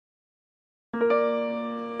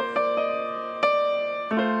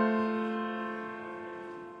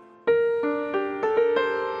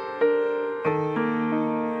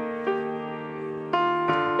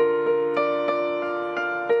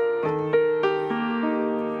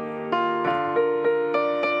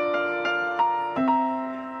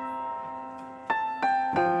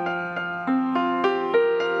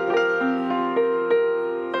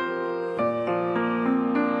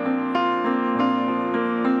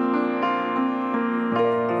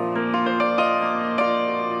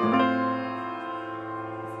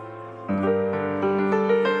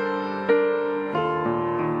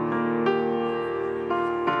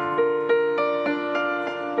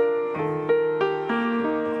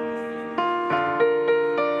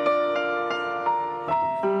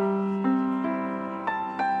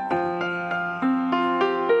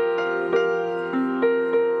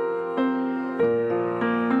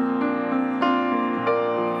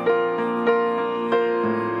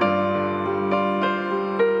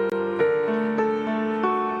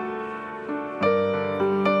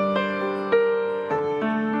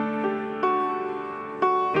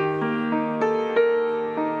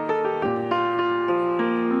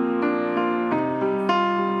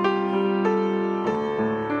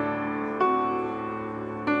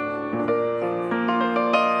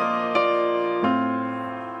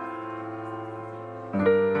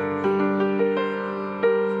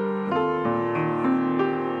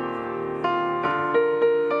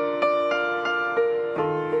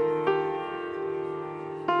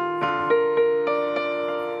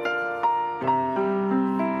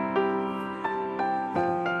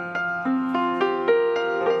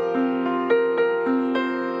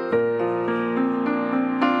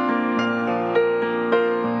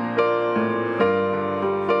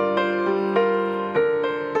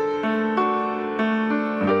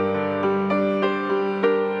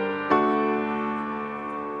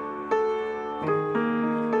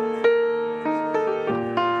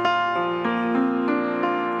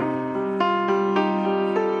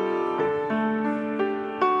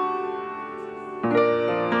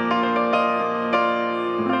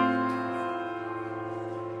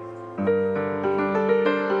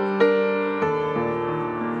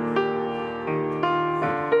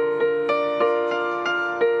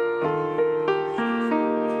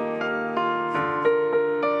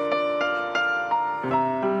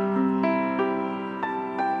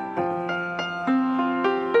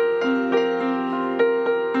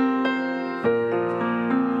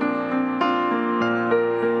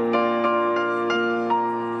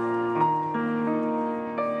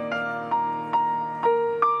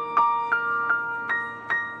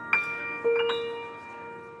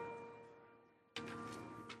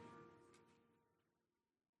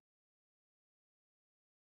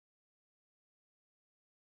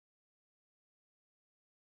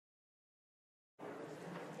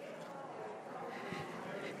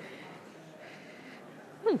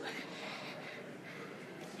Whew.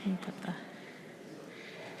 Let me put the...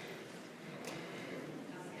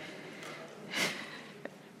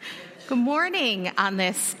 Good morning on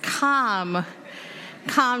this calm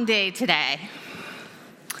day today.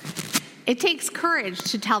 It takes courage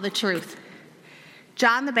to tell the truth.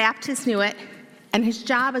 John the Baptist knew it, and his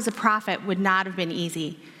job as a prophet would not have been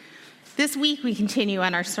easy. This week we continue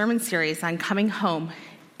on our sermon series on coming home,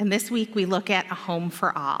 and this week we look at a home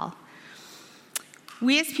for all.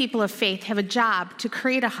 We as people of faith have a job to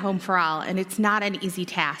create a home for all, and it's not an easy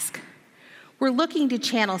task. We're looking to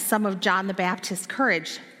channel some of John the Baptist's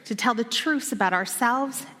courage to tell the truths about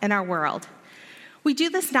ourselves and our world. We do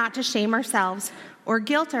this not to shame ourselves or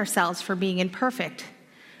guilt ourselves for being imperfect.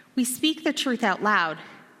 We speak the truth out loud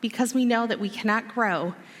because we know that we cannot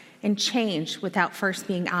grow and change without first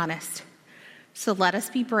being honest. So let us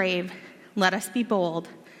be brave, let us be bold,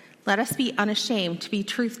 let us be unashamed to be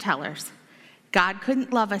truth tellers. God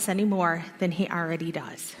couldn't love us any more than he already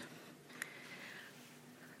does.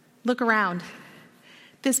 Look around.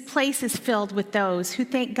 This place is filled with those who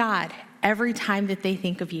thank God every time that they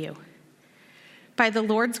think of you. By the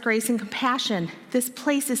Lord's grace and compassion, this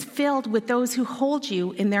place is filled with those who hold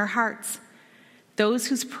you in their hearts, those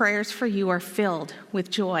whose prayers for you are filled with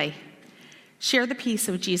joy. Share the peace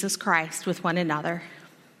of Jesus Christ with one another.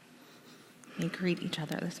 And greet each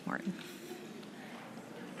other this morning.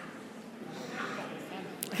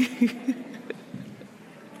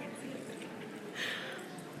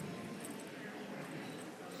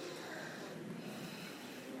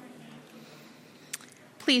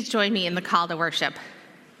 Please join me in the call to worship.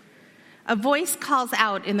 A voice calls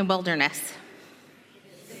out in the wilderness.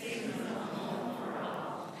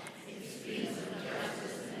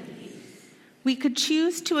 We could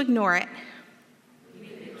choose to ignore it.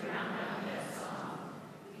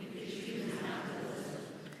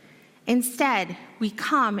 Instead, we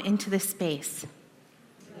come into this space.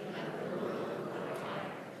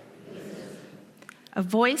 A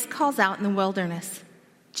voice calls out in the wilderness.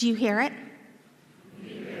 Do you hear it?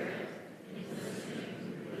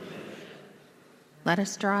 Let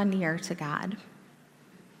us draw near to God.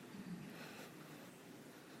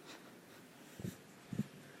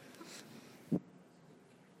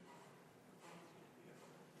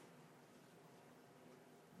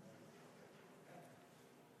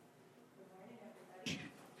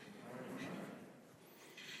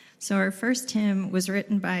 So our first hymn was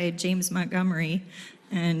written by James Montgomery,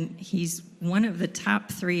 and he's one of the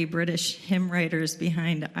top 3 British hymn writers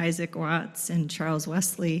behind Isaac Watts and Charles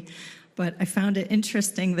Wesley. But I found it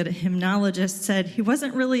interesting that a hymnologist said he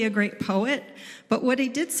wasn't really a great poet, but what he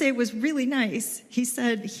did say was really nice. He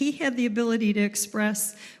said he had the ability to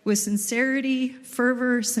express with sincerity,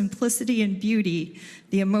 fervor, simplicity, and beauty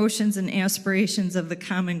the emotions and aspirations of the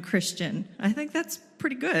common Christian. I think that's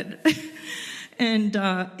pretty good. And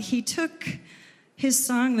he took his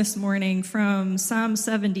song this morning from Psalm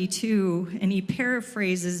 72, and he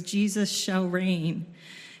paraphrases, "Jesus shall reign."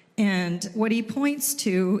 And what he points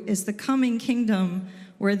to is the coming kingdom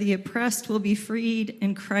where the oppressed will be freed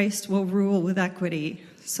and Christ will rule with equity.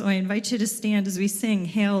 So I invite you to stand as we sing,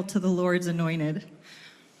 "Hail to the Lord's Anointed."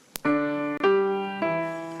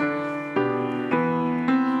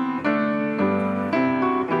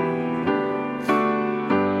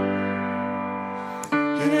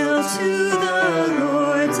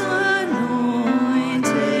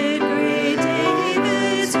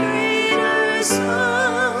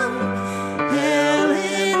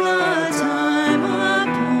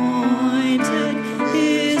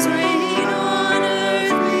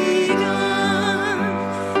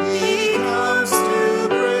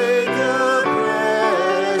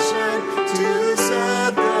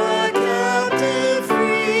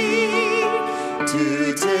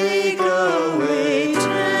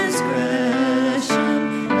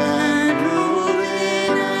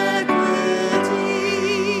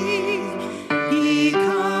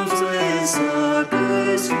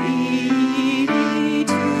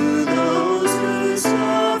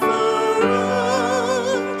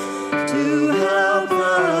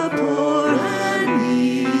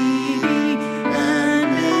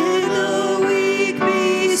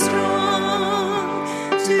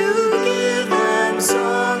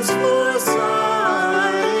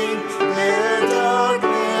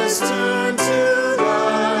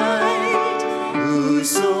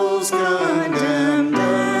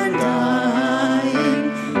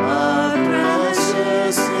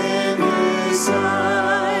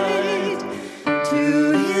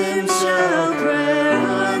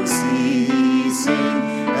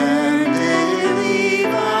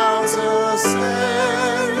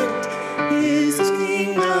 His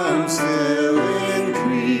kingdom still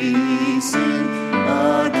increase.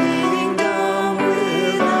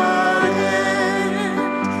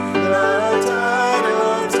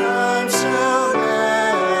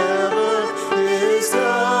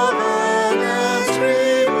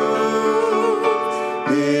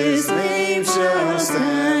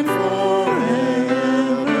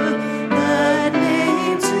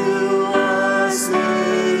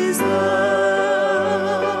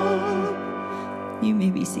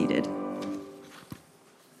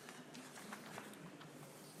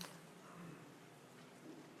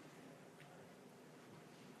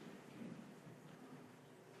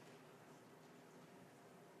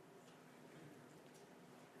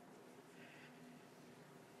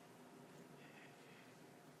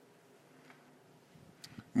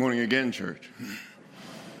 Morning again, church.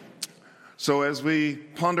 So as we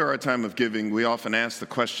ponder our time of giving, we often ask the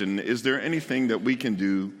question, is there anything that we can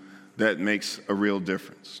do that makes a real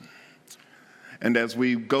difference? And as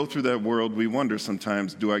we go through that world, we wonder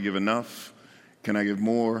sometimes, do I give enough? Can I give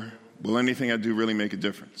more? Will anything I do really make a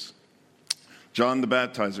difference? John the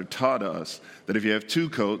Baptizer taught us that if you have 2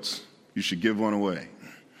 coats, you should give one away.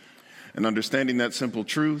 And understanding that simple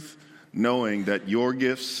truth, knowing that your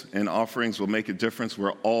gifts and offerings will make a difference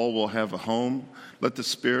where all will have a home, let the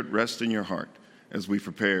Spirit rest in your heart as we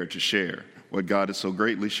prepare to share what God has so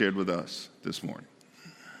greatly shared with us this morning.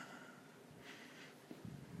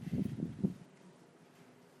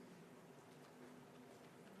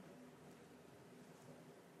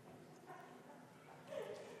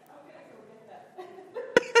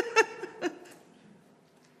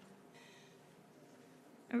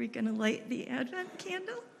 Are we going to light the Advent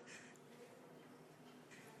candle?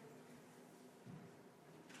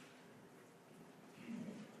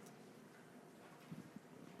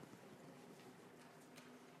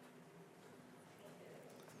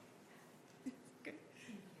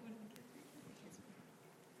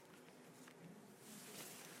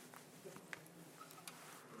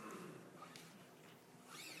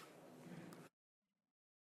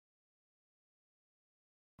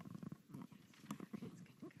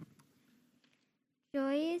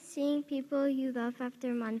 Joy is seeing people you love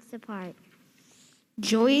after months apart.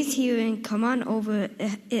 Joy is hearing, come on over,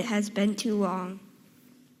 it has been too long.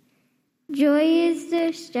 Joy is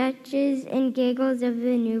the stretches and giggles of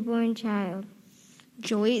the newborn child.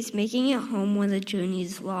 Joy is making it home when the journey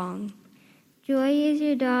is long. Joy is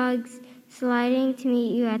your dogs sliding to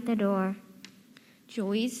meet you at the door.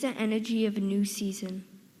 Joy is the energy of a new season.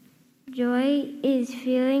 Joy is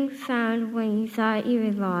feeling found when you thought you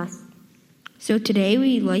were lost. So today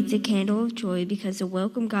we light the candle of joy because the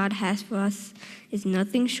welcome God has for us is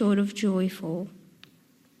nothing short of joyful.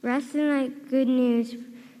 Rest in that good news,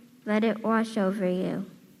 let it wash over you.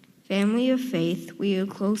 Family of faith, we are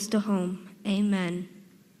close to home. Amen.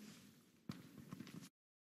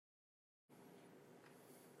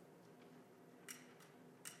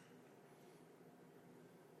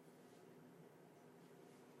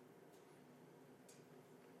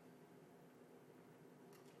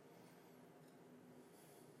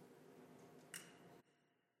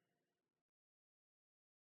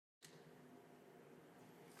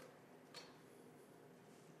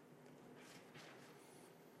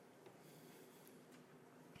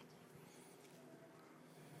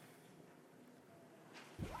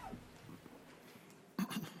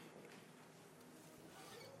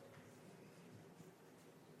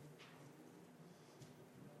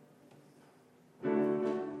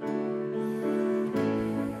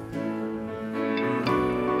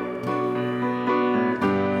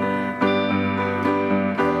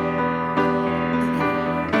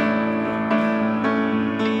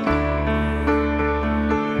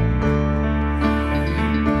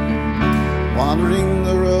 Wandering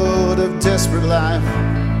the road of desperate life,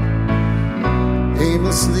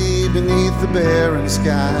 aimlessly beneath the barren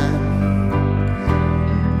sky.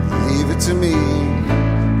 Leave it to me,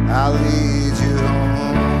 I'll lead you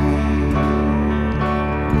home.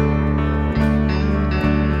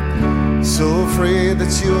 So afraid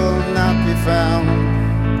that you will not be found.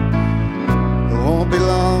 It won't be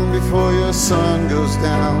long before your sun goes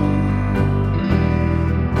down.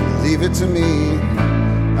 Leave it to me,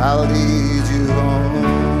 I'll lead you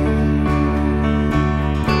home.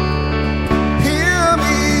 Hear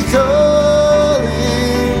me calling,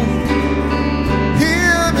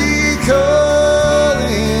 hear me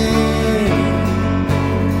calling.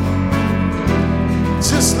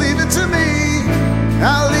 Just leave it to me,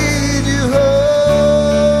 I'll lead you home.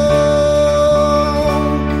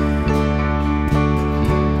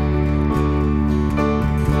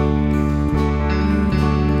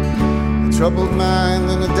 A troubled mind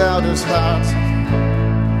and a doubter's heart.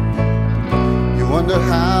 You wonder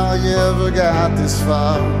how you ever got this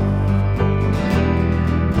far.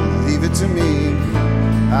 Leave it to me,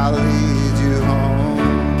 I'll lead you home.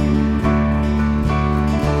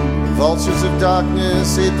 The vultures of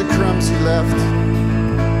darkness ate the crumbs you left.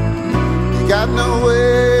 You got no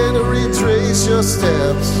way to retrace your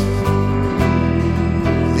steps.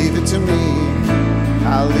 Leave it to me,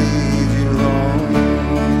 I'll lead you home.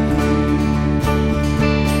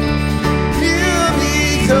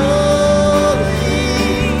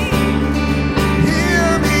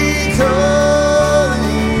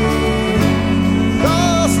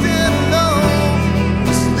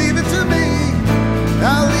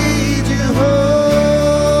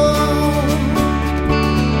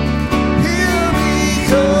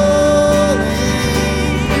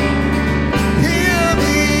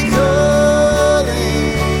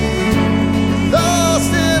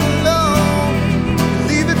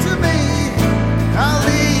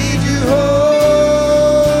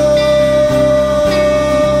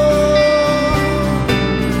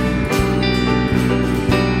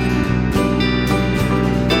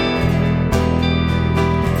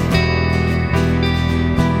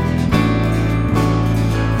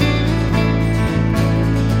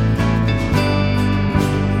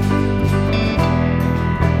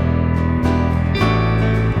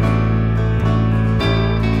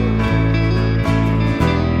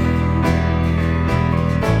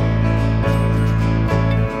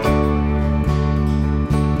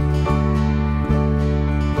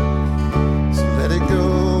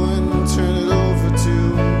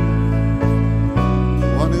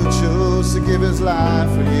 his life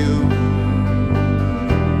for you.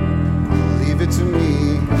 Leave it to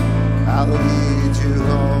me, I'll lead you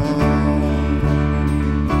home.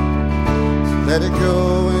 So let it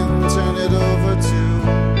go and turn it over to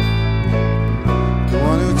the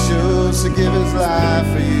one who chose to give his life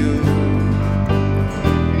for you.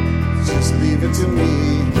 Just leave it to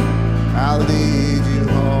me, I'll lead you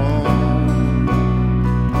home.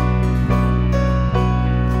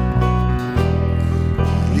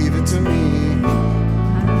 Leave it to me,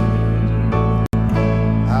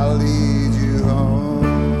 I'll lead you home.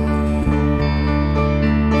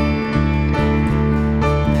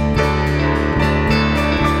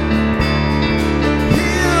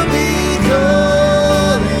 Hear me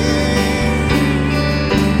calling,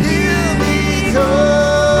 hear me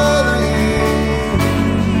calling,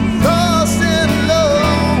 lost and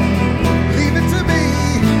alone. Leave it to me,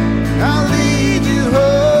 I'll lead you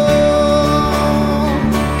home.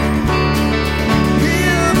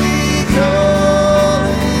 Hear me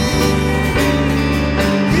calling,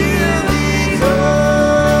 hear me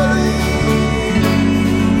calling,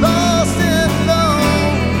 lost and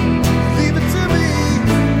alone. Leave it to me,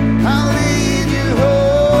 I'll lead you home.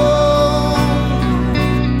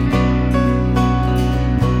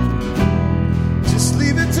 Just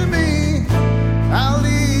leave it to me, I'll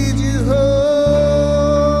lead you home.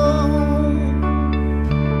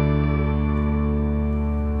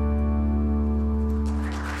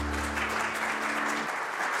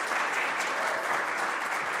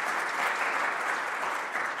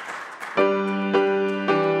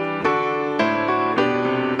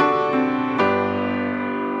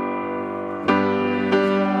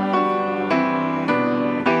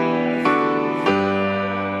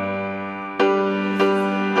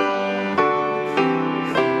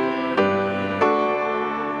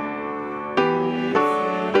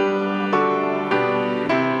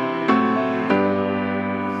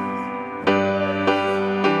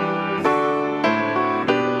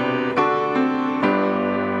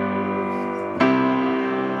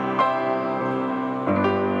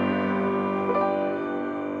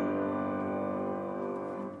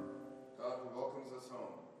 God who welcomes us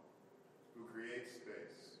home, who creates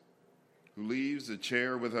space, who leaves a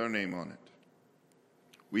chair with our name on it.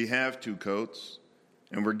 We have 2 coats,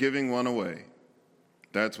 and we're giving one away.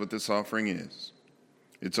 That's what this offering is.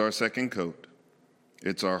 It's our second coat.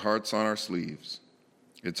 It's our hearts on our sleeves.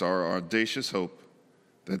 It's our audacious hope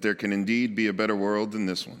that there can indeed be a better world than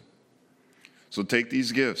this one. So take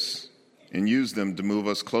these gifts and use them to move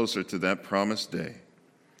us closer to that promised day.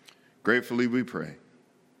 Gratefully we pray.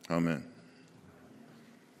 Amen.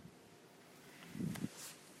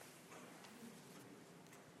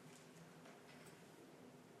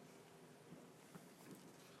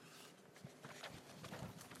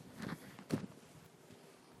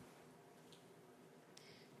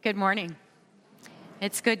 Good morning.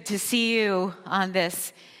 It's good to see you on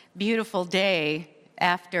this beautiful day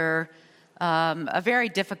after a very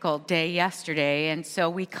difficult day yesterday. And so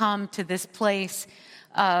we come to this place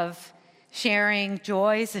of sharing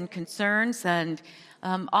joys and concerns and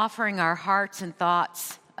offering our hearts and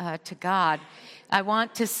thoughts to God. I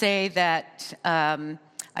want to say that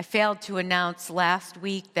I failed to announce last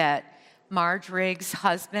week that Marge Riggs'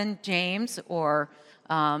 husband, James, or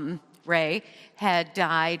Ray, had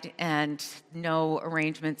died, and no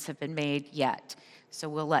arrangements have been made yet. So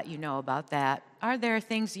we'll let you know about that. Are there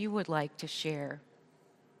things you would like to share?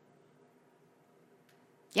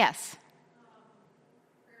 Yes.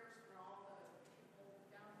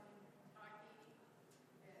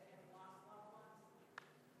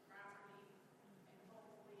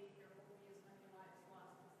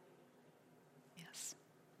 Yes.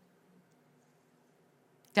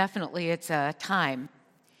 Definitely, it's a time.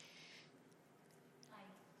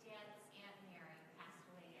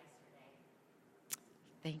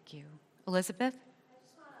 Thank you. Elizabeth? I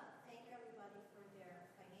just want to thank everybody for their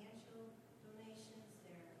financial donations,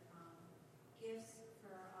 their gifts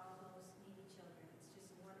for all those needy children. It's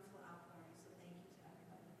just a wonderful outpouring, so thank you to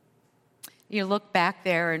everybody. You look back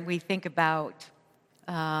there and we think about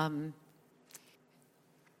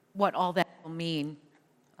what all that will mean.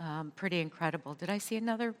 Pretty incredible. Did I see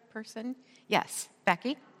another person? Yes,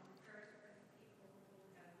 Becky?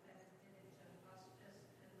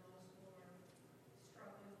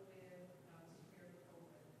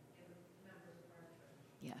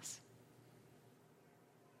 Yes.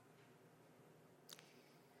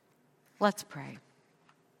 Let's pray.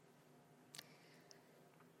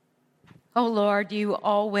 Oh Lord, you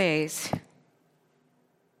always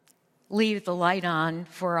leave the light on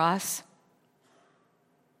for us,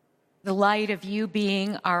 the light of you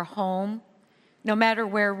being our home, no matter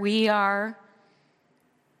where we are,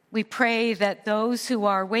 We pray that those who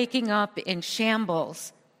are waking up in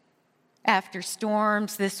shambles after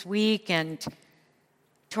storms this week and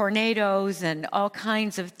tornadoes and all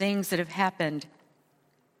kinds of things that have happened,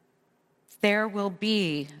 there will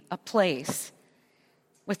be a place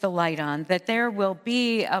with the light on, that there will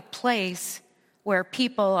be a place where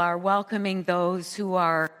people are welcoming those who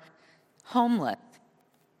are homeless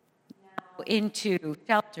now into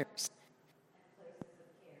shelters and places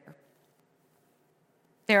of care.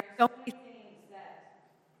 There are so many things that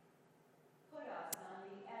put us on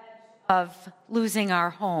the edge of losing our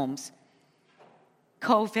homes.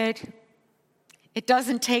 COVID, it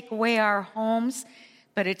doesn't take away our homes,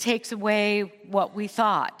 but it takes away what we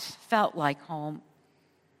thought felt like home.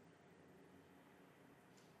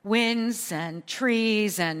 Winds and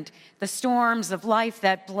trees and the storms of life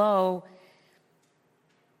that blow,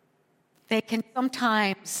 they can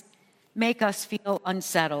sometimes make us feel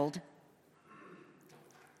unsettled.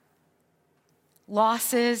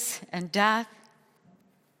 Losses and death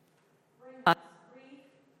bring us grief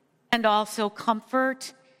and also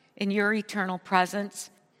comfort in your eternal presence.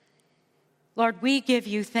 Lord, we give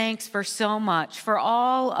you thanks for so much, for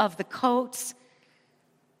all of the coats,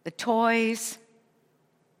 the toys,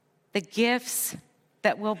 the gifts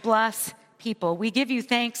that will bless people. We give you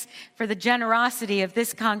thanks for the generosity of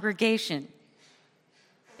this congregation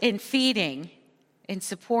in feeding, in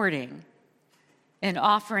supporting, in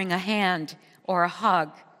offering a hand or a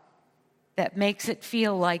hug that makes it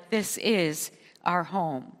feel like this is our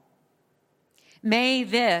home. May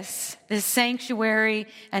this sanctuary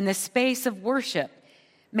and the space of worship,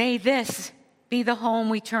 may this be the home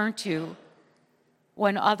we turn to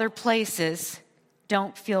when other places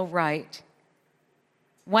don't feel right,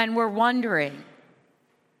 when we're wondering,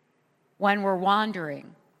 when we're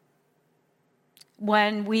wandering,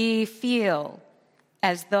 when we feel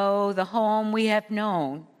as though the home we have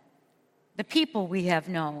known, the people we have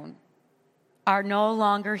known, are no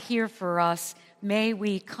longer here for us. May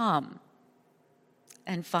we come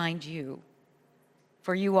and find you,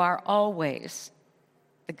 for you are always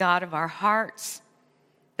the God of our hearts,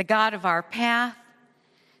 the God of our path,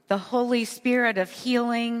 the Holy Spirit of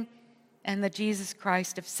healing, and the Jesus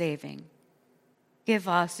Christ of saving. Give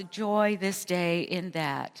us joy this day in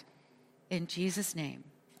that. In Jesus' name,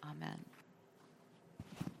 amen.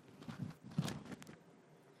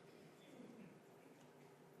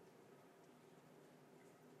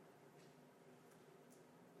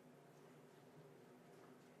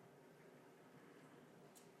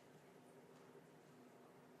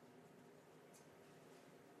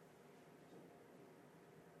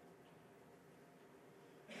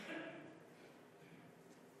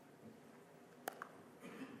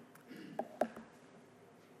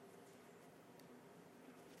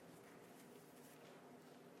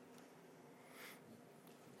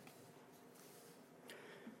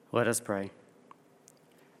 Let us pray.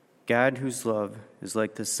 God, whose love is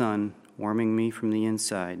like the sun warming me from the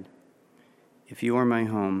inside, if you are my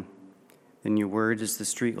home, then your word is the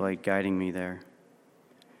streetlight guiding me there.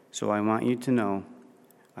 So I want you to know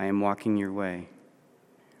I am walking your way.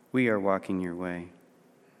 We are walking your way.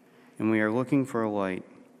 And we are looking for a light,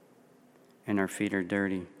 and our feet are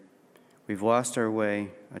dirty. We've lost our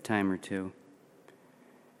way a time or two,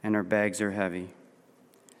 and our bags are heavy.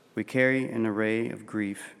 We carry an array of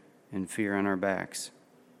grief and fear on our backs,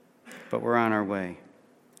 but we're on our way.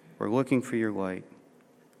 We're looking for your light.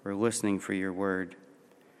 We're listening for your word.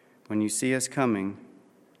 When you see us coming,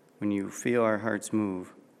 when you feel our hearts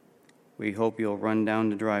move, we hope you'll run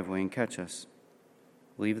down the driveway and catch us.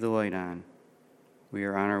 Leave the light on. We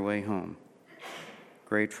are on our way home.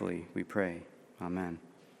 Gratefully, we pray. Amen.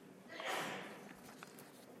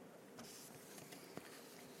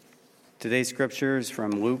 Today's scripture is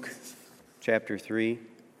from Luke chapter 3,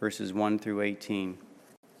 verses 1 through 18.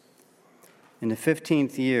 In the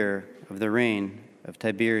 15th year of the reign of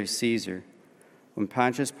Tiberius Caesar, when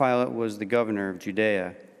Pontius Pilate was the governor of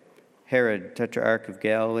Judea, Herod, tetrarch of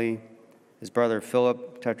Galilee, his brother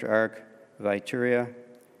Philip, tetrarch of Iturea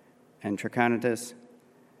and Trachonitis,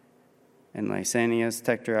 and Lysanias,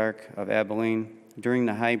 tetrarch of Abilene, during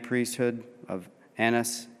the high priesthood of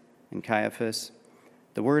Annas and Caiaphas,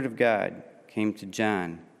 the word of God came to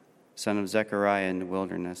John, son of Zechariah, in the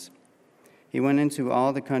wilderness. He went into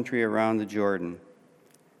all the country around the Jordan,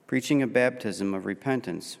 preaching a baptism of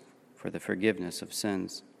repentance for the forgiveness of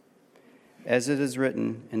sins. As it is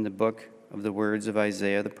written in the book of the words of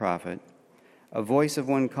Isaiah the prophet, a voice of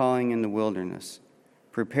one calling in the wilderness,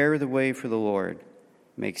 prepare the way for the Lord,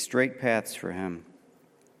 make straight paths for him.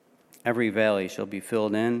 Every valley shall be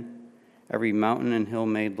filled in, every mountain and hill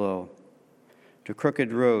made low. The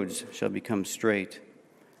crooked roads shall become straight,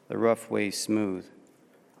 the rough way smooth,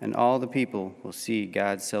 and all the people will see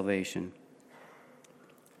God's salvation."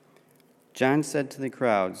 John said to the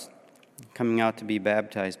crowds coming out to be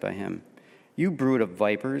baptized by him, "You brood of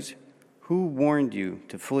vipers, who warned you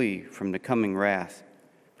to flee from the coming wrath?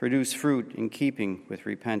 Produce fruit in keeping with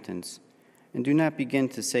repentance, and do not begin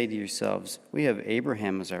to say to yourselves, 'We have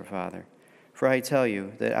Abraham as our father.' For I tell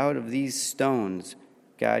you that out of these stones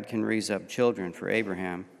God can raise up children for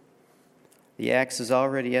Abraham. The axe is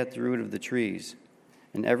already at the root of the trees,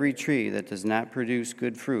 and every tree that does not produce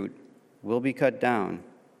good fruit will be cut down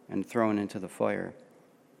and thrown into the fire."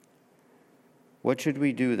 "What should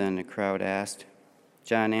we do then?" the crowd asked.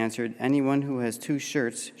 John answered, "Anyone who has 2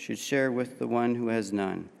 shirts should share with the one who has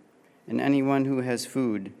none, and anyone who has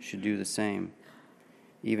food should do the same."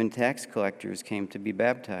 Even tax collectors came to be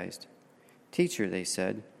baptized. "Teacher," they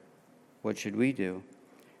said, "what should we do?"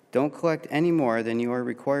 "Don't collect any more than you are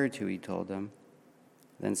required to," he told them.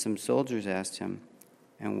 Then some soldiers asked him,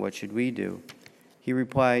 "And what should we do?" He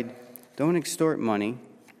replied, "Don't extort money,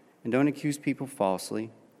 and don't accuse people falsely.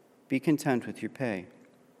 Be content with your pay."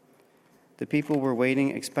 The people were waiting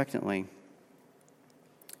expectantly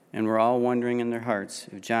and were all wondering in their hearts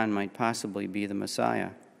if John might possibly be the Messiah.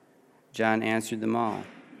 John answered them all,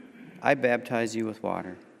 "I baptize you with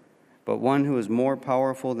water, but one who is more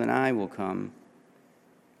powerful than I will come,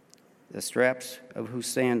 the straps of whose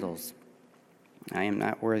sandals I am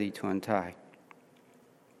not worthy to untie.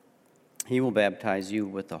 He will baptize you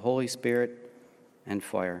with the Holy Spirit and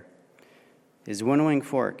fire. His winnowing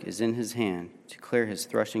fork is in his hand to clear his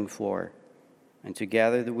threshing floor and to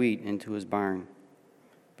gather the wheat into his barn.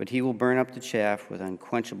 But he will burn up the chaff with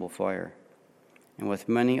unquenchable fire." And with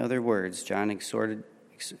many other words, John exhorted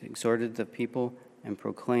the people and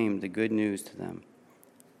proclaimed the good news to them.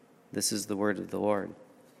 This is the word of the Lord.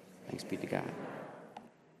 Thanks be to God.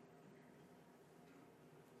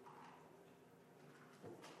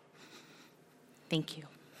 Thank you.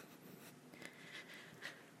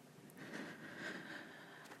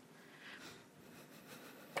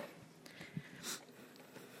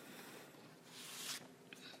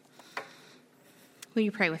 Will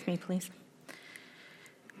you pray with me, please?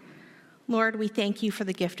 Lord, we thank you for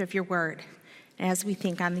the gift of your word. And as we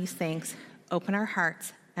think on these things, open our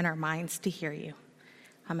hearts and our minds to hear you.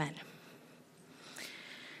 Amen.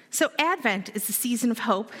 So Advent is the season of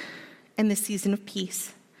hope and the season of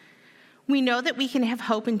peace. We know that we can have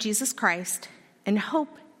hope in Jesus Christ and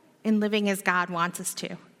hope in living as God wants us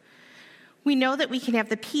to. We know that we can have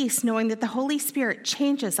the peace knowing that the Holy Spirit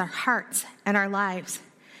changes our hearts and our lives,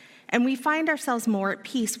 and we find ourselves more at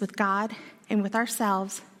peace with God and with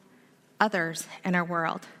ourselves, others, and our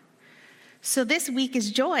world. So this week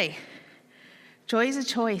is joy. Joy is a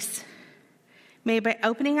choice made by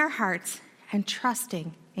opening our hearts and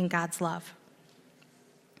trusting in God's love.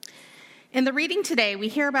 In the reading today, we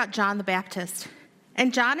hear about John the Baptist,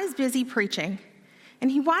 and John is busy preaching, and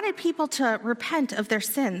he wanted people to repent of their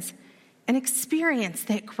sins and experience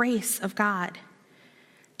that grace of God.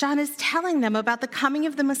 John is telling them about the coming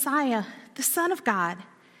of the Messiah, the Son of God,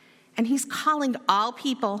 and he's calling all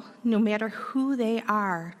people, no matter who they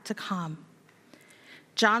are, to come.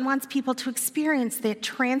 John wants people to experience that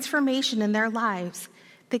transformation in their lives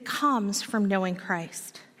that comes from knowing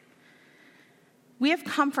Christ. We have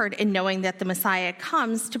comfort in knowing that the Messiah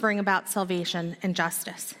comes to bring about salvation and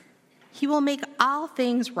justice. He will make all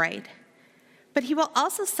things right, but he will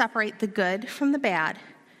also separate the good from the bad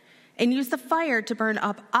and use the fire to burn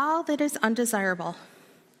up all that is undesirable.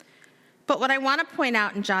 But what I want to point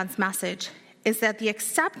out in John's message is that the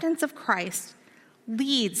acceptance of Christ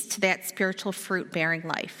leads to that spiritual fruit-bearing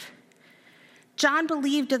life. John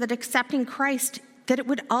believed that accepting Christ, that it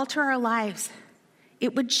would alter our lives.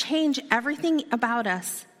 It would change everything about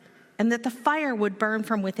us, and that the fire would burn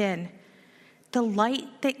from within. The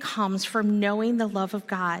light that comes from knowing the love of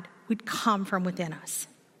God would come from within us.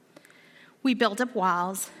 We build up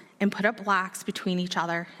walls and put up blocks between each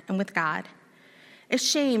other and with God,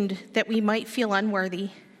 ashamed that we might feel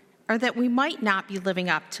unworthy or that we might not be living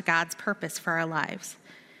up to God's purpose for our lives,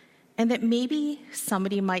 and that maybe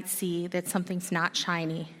somebody might see that something's not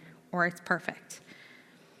shiny or it's perfect.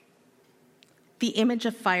 The image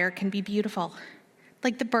of fire can be beautiful,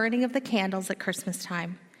 like the burning of the candles at Christmas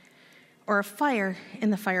time, or a fire in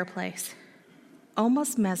the fireplace,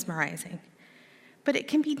 almost mesmerizing, but it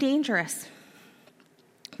can be dangerous.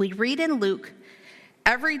 We read in Luke,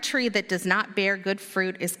 every tree that does not bear good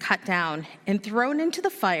fruit is cut down and thrown into the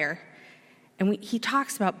fire, and he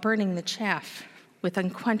talks about burning the chaff with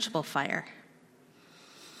unquenchable fire.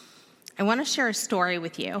 I want to share a story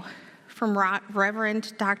with you from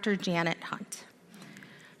Reverend Dr. Janet Hunt.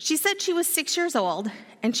 She said she was 6 years old,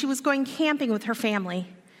 and she was going camping with her family,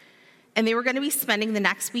 and they were going to be spending the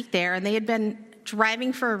next week there, and they had been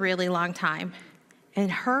driving for a really long time,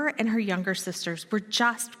 and her younger sisters were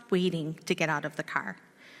just waiting to get out of the car.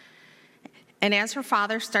 And as her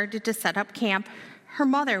father started to set up camp, her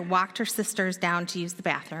mother walked her sisters down to use the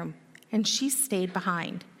bathroom, and she stayed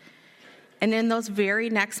behind. And in those very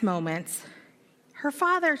next moments, her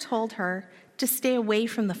father told her to stay away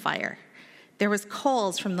from the fire. There was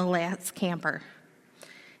coals from the last camper,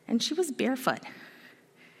 and she was barefoot.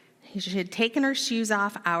 She had taken her shoes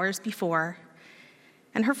off hours before,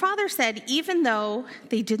 and her father said even though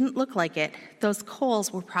they didn't look like it, those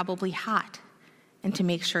coals were probably hot, and to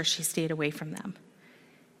make sure she stayed away from them.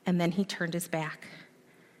 And then he turned his back.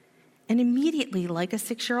 And immediately, like a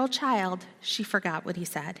 6-year-old child, she forgot what he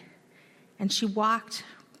said, and she walked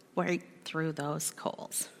right through those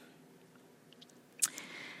coals.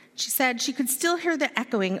 She said she could still hear the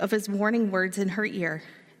echoing of his warning words in her ear,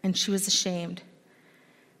 and she was ashamed.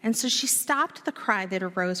 And so she stopped the cry that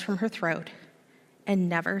arose from her throat and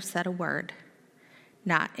never said a word,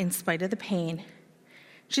 not in spite of the pain.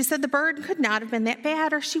 She said the burn could not have been that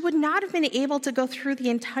bad, or she would not have been able to go through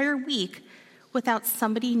the entire week without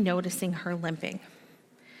somebody noticing her limping.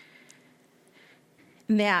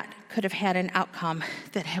 And that could have had an outcome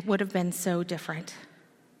that would have been so different.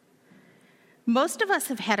 Most of us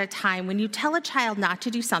have had a time when you tell a child not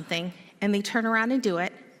to do something and they turn around and do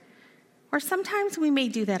it, or sometimes we may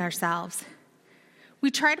do that ourselves.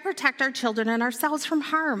 We try to protect our children and ourselves from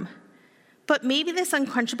harm, but maybe this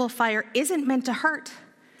unquenchable fire isn't meant to hurt,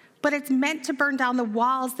 but it's meant to burn down the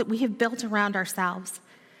walls that we have built around ourselves,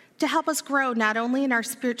 to help us grow not only in our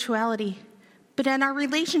spirituality, but in our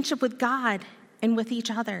relationship with God and with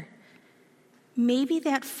each other. Maybe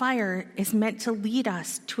that fire is meant to lead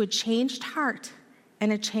us to a changed heart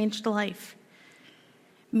and a changed life.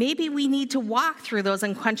 Maybe we need to walk through those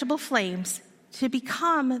unquenchable flames to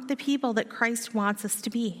become the people that Christ wants us to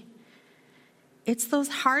be. It's those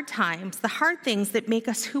hard times, the hard things that make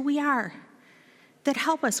us who we are, that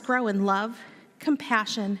help us grow in love,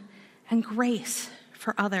 compassion, and grace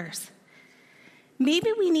for others.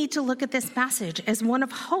 Maybe we need to look at this message as one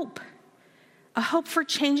of hope, a hope for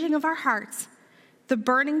changing of our hearts, the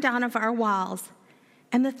burning down of our walls,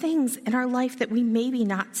 and the things in our life that we may be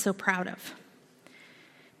not so proud of.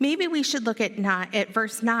 Maybe we should look at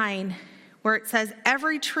verse 9, where it says,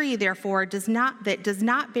 "Every tree, therefore, that does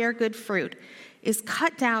not bear good fruit is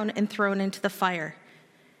cut down and thrown into the fire."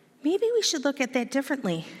 Maybe we should look at that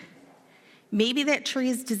differently. Maybe that tree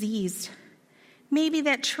is diseased. Maybe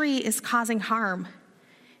that tree is causing harm.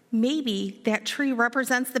 Maybe that tree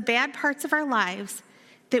represents the bad parts of our lives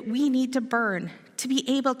that we need to burn to be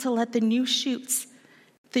able to let the new shoots,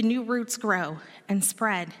 the new roots grow and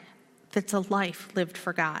spread. That's a life lived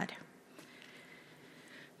for God.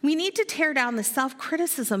 We need to tear down the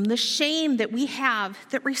self-criticism, the shame that we have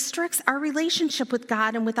that restricts our relationship with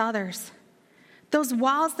God and with others. Those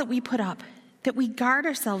walls that we put up, that we guard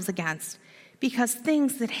ourselves against because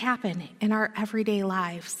things that happen in our everyday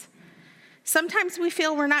lives. Sometimes we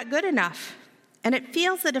feel we're not good enough, and it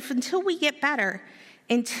feels that if until we get better,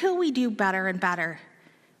 until we do better and better,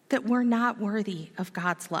 that we're not worthy of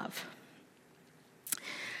God's love.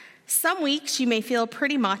 Some weeks you may feel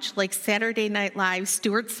pretty much like Saturday Night Live's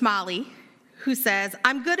Stuart Smalley, who says,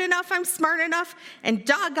 "I'm good enough, I'm smart enough, and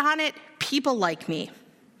doggone it, people like me."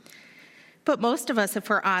 But most of us, if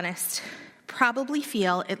we're honest, probably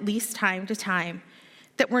feel at least time to time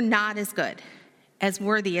that we're not as good, as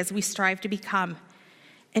worthy as we strive to become,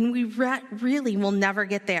 and we really will never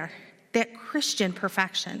get there, that Christian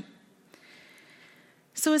perfection.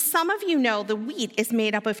 So as some of you know, the wheat is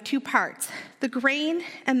made up of two parts, the grain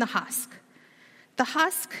and the husk. The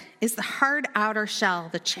husk is the hard outer shell,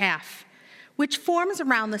 the chaff, which forms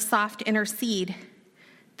around the soft inner seed.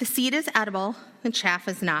 The seed is edible, the chaff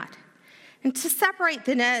is not. And to separate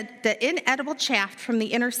the inedible chaff from the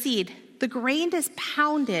inner seed, the grain is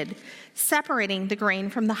pounded. Separating the grain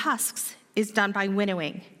from the husks is done by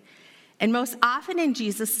winnowing. And most often in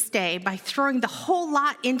Jesus' day, by throwing the whole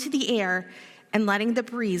lot into the air and letting the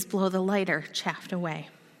breeze blow the lighter chaff away.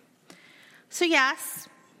 So yes,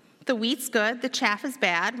 the wheat's good, the chaff is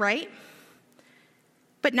bad, right?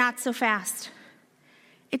 But not so fast.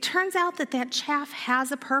 It turns out that that chaff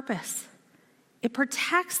has a purpose. It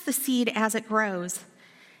protects the seed as it grows,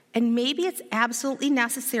 and maybe it's absolutely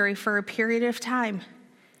necessary for a period of time.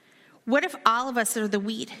 What if all of us are the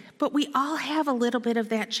wheat, but we all have a little bit of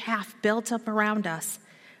that chaff built up around us,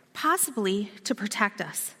 possibly to protect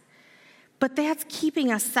us? But that's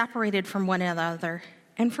keeping us separated from one another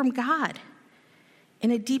and from God.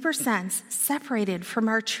 in a deeper sense, separated from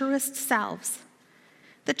our truest selves.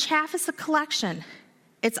 The chaff is a collection.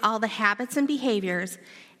 It's all the habits and behaviors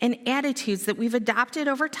and attitudes that we've adopted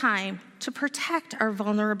over time to protect our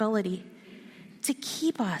vulnerability, to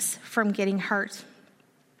keep us from getting hurt.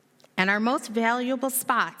 And our most valuable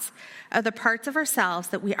spots are the parts of ourselves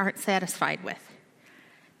that we aren't satisfied with.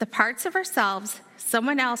 The parts of ourselves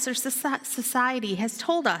someone else or society has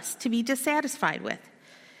told us to be dissatisfied with.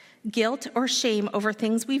 Guilt or shame over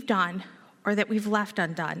things we've done or that we've left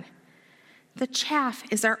undone. The chaff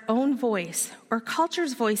is our own voice or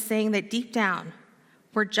culture's voice saying that deep down,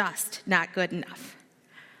 we're just not good enough.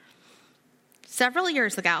 Several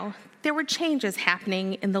years ago, there were changes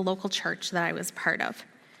happening in the local church that I was part of.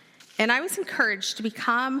 And I was encouraged to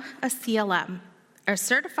become a CLM, a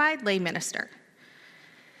certified lay minister.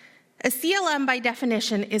 A CLM, by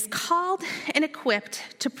definition, is called and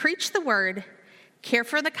equipped to preach the word, care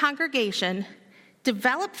for the congregation,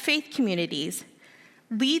 develop faith communities,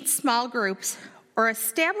 lead small groups, or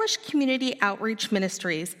establish community outreach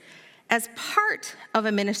ministries as part of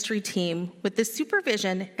a ministry team with the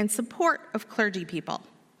supervision and support of clergy people.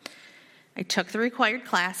 I took the required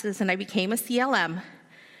classes and I became a CLM,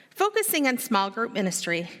 focusing on small group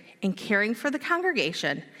ministry and caring for the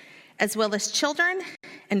congregation, as well as children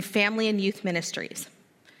and family and youth ministries.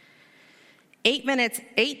 8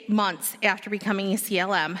 months after becoming a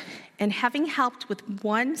CLM and having helped with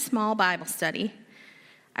one small Bible study,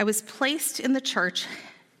 I was placed in the church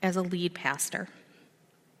as a lead pastor.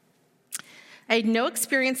 I had no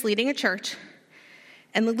experience leading a church,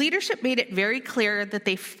 and the leadership made it very clear that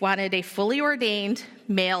they wanted a fully ordained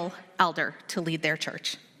male elder to lead their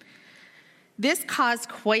church. This caused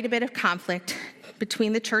quite a bit of conflict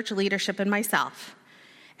between the church leadership and myself,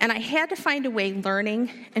 and I had to find a way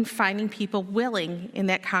learning and finding people willing in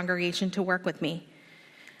that congregation to work with me.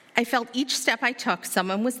 I felt each step I took,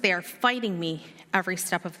 someone was there fighting me every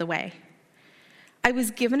step of the way. I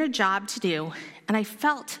was given a job to do, and I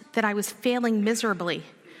felt that I was failing miserably,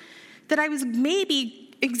 that I was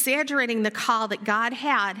maybe exaggerating the call that God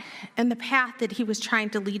had and the path that he was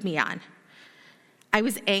trying to lead me on. I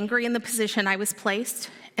was angry in the position I was placed,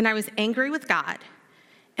 and I was angry with God,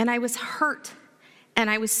 and I was hurt, and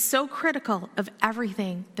I was so critical of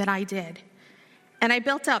everything that I did. And I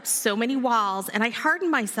built up so many walls, and I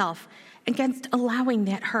hardened myself against allowing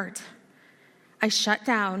that hurt. I shut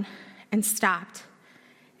down and stopped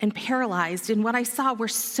and paralyzed, and what I saw were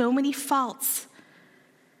so many faults.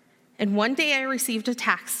 And one day I received a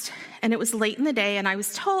text, and it was late in the day, and I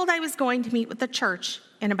was told I was going to meet with the church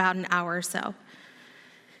in about an hour or so.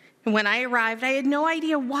 And when I arrived, I had no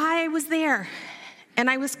idea why I was there, and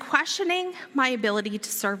I was questioning my ability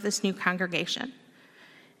to serve this new congregation.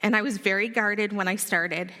 And I was very guarded when I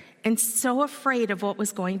started, and so afraid of what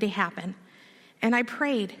was going to happen. And I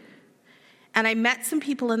prayed, and I met some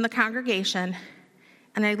people in the congregation,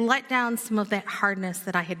 and I let down some of that hardness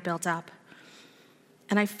that I had built up.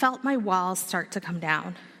 And I felt my walls start to come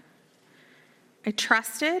down. I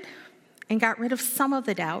trusted and got rid of some of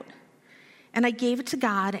the doubt, and I gave it to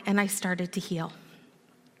God, and I started to heal.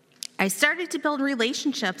 I started to build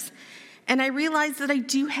relationships, and I realized that I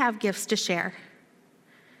do have gifts to share.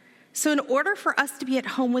 So in order for us to be at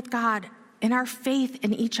home with God and our faith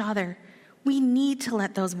in each other, we need to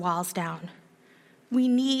let those walls down. We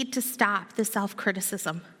need to stop the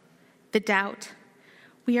self-criticism, the doubt.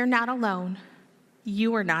 We are not alone.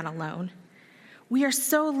 You are not alone. We are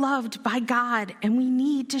so loved by God, and we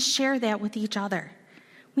need to share that with each other.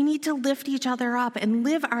 We need to lift each other up and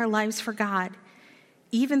live our lives for God,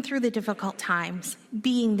 even through the difficult times,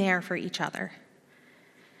 being there for each other.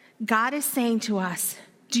 God is saying to us,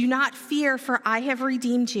 "Do not fear, for I have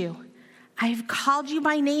redeemed you. I have called you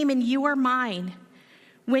by name, and you are mine.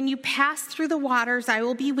 When you pass through the waters, I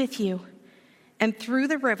will be with you, and through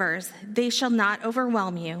the rivers, they shall not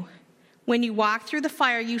overwhelm you. When you walk through the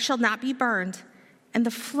fire, you shall not be burned, and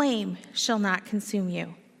the flame shall not consume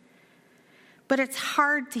you." But it's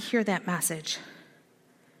hard to hear that message,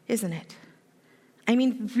 isn't it? I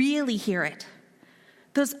mean, really hear it.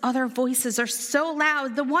 Those other voices are so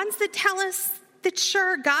loud, the ones that tell us that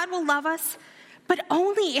sure, God will love us, but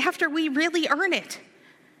only after we really earn it.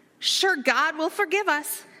 Sure, God will forgive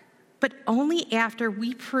us, but only after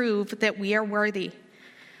we prove that we are worthy.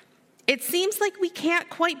 It seems like we can't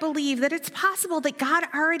quite believe that it's possible that God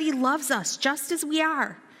already loves us just as we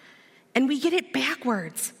are, and we get it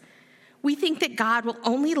backwards. We think that God will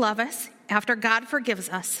only love us after God forgives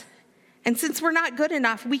us, and since we're not good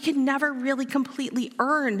enough, we can never really completely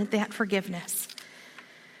earn that forgiveness.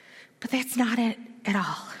 But that's not it at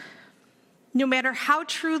all. No matter how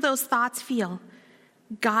true those thoughts feel,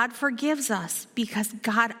 God forgives us because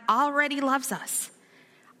God already loves us.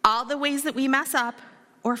 All the ways that we mess up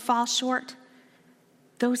or fall short,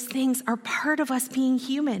 those things are part of us being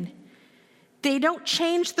human. They don't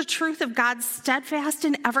change the truth of God's steadfast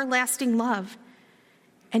and everlasting love.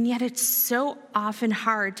 And yet it's so often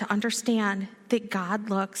hard to understand that God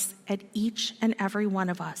looks at each and every one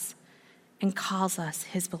of us and calls us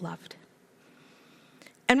his beloved.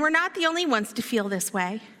 And we're not the only ones to feel this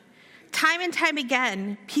way. Time and time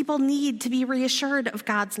again, people need to be reassured of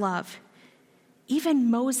God's love.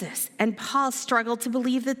 Even Moses and Paul struggled to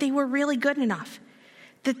believe that they were really good enough,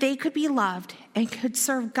 that they could be loved and could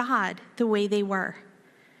serve God the way they were.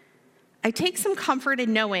 I take some comfort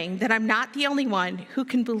in knowing that I'm not the only one who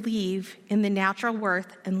can believe in the natural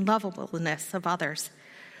worth and lovableness of others,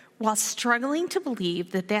 while struggling to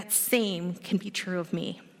believe that that same can be true of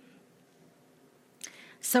me.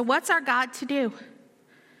 So what's our God to do?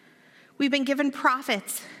 We've been given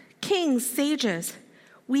prophets, kings, sages.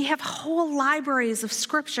 We have whole libraries of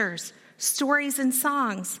scriptures, stories, and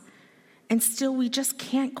songs, and still we just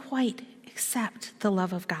can't quite accept the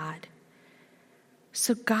love of God.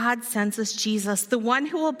 So God sends us Jesus, the one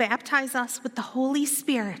who will baptize us with the Holy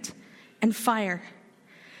Spirit and fire.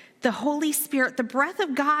 The Holy Spirit, the breath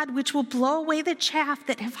of God, which will blow away the chaff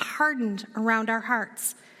that have hardened around our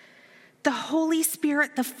hearts. The Holy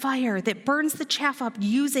Spirit, the fire that burns the chaff up,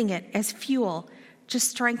 using it as fuel to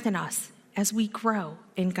strengthen us as we grow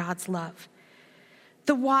in God's love.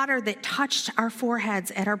 The water that touched our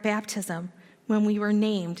foreheads at our baptism when we were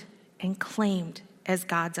named and claimed as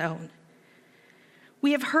God's own.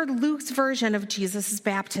 We have heard Luke's version of Jesus'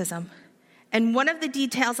 baptism, and one of the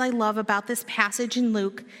details I love about this passage in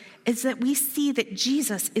Luke is that we see that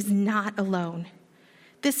Jesus is not alone.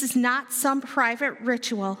 This is not some private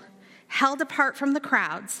ritual held apart from the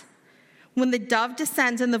crowds. When the dove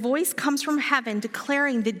descends and the voice comes from heaven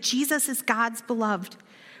declaring that Jesus is God's beloved,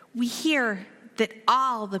 we hear that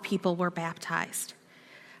all the people were baptized.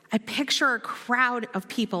 I picture a crowd of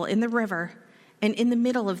people in the river, and in the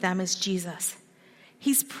middle of them is Jesus.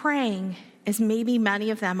 He's praying, as maybe many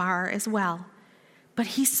of them are as well, but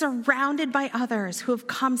he's surrounded by others who have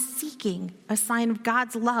come seeking a sign of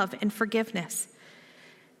God's love and forgiveness.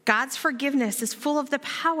 God's forgiveness is full of the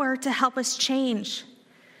power to help us change.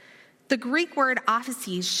 The Greek word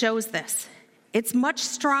aphesis shows this. It's much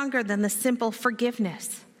stronger than the simple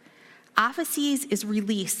forgiveness. Aphesis is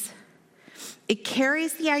release. It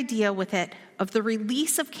carries the idea with it of the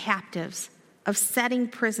release of captives, of setting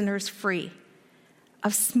prisoners free,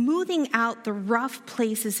 of smoothing out the rough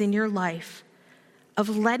places in your life, of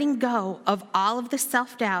letting go of all of the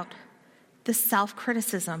self-doubt, the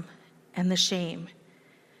self-criticism, and the shame.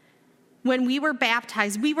 When we were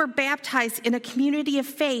baptized in a community of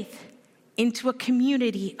faith into a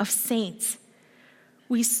community of saints.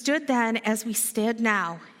 We stood then as we stand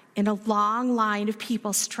now in a long line of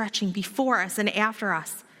people stretching before us and after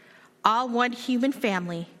us, all one human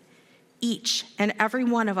family, each and every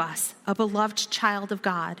one of us a beloved child of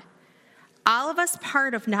God. All of us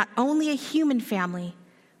part of not only a human family,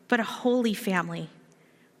 but a holy family,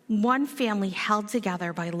 one family held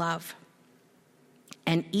together by love.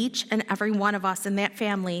 And each and every one of us in that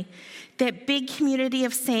family, that big community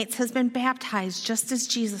of saints, has been baptized just as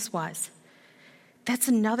Jesus was. That's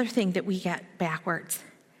another thing that we get backwards.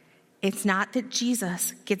 It's not that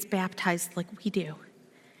Jesus gets baptized like we do.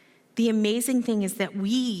 The amazing thing is that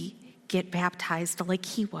we get baptized like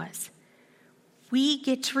he was. We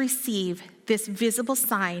get to receive this visible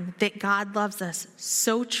sign that God loves us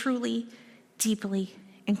so truly, deeply,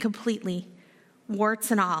 and completely, warts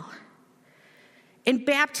and all. In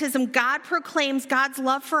baptism, God proclaims God's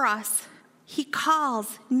love for us. He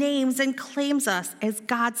calls, names, and claims us as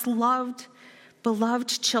God's loved,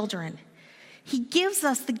 beloved children. He gives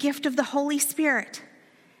us the gift of the Holy Spirit.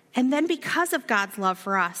 And then because of God's love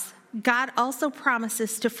for us, God also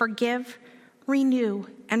promises to forgive, renew,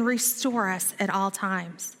 and restore us at all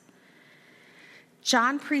times.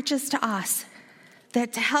 John preaches to us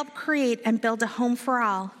that to help create and build a home for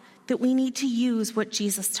all, that we need to use what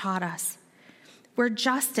Jesus taught us, where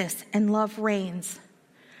justice and love reigns,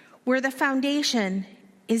 where the foundation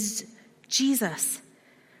is Jesus,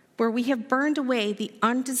 where we have burned away the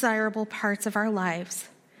undesirable parts of our lives,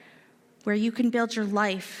 where you can build your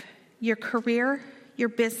life, your career, your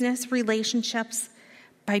business, relationships,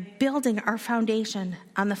 by building our foundation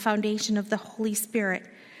on the foundation of the Holy Spirit.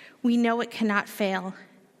 We know it cannot fail.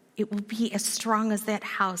 It will be as strong as that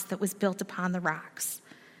house that was built upon the rocks.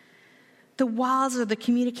 The walls are the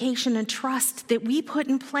communication and trust that we put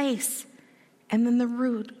in place. And then the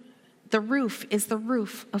roof is the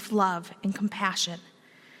roof of love and compassion.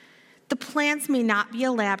 The plans may not be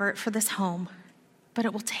elaborate for this home, but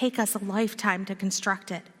it will take us a lifetime to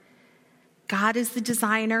construct it. God is the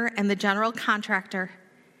designer and the general contractor.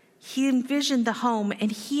 He envisioned the home,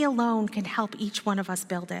 and He alone can help each one of us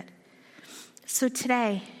build it. So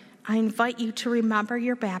today, I invite you to remember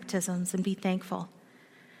your baptisms and be thankful.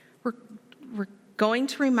 We're going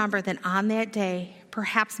to remember that on that day,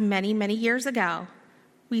 perhaps many, many years ago,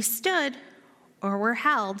 we stood or were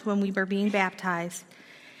held when we were being baptized,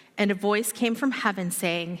 and a voice came from heaven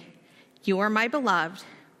saying, "You are my beloved,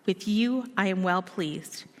 with you I am well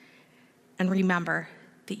pleased." And remember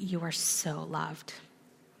that you are so loved.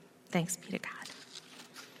 Thanks be to God.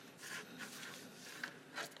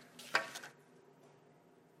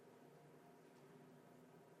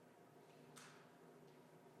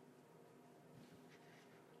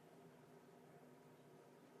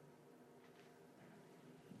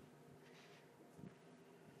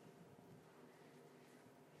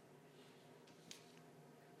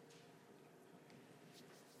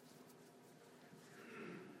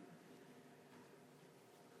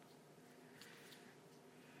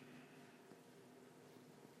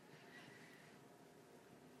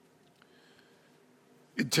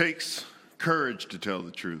 It takes courage to tell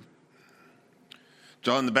the truth.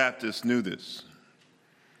 John the Baptist knew this.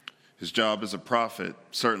 His job as a prophet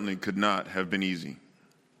certainly could not have been easy.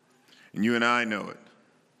 And you and I know it.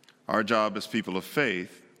 Our job as people of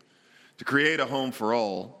faith to create a home for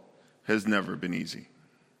all has never been easy.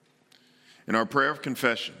 In our prayer of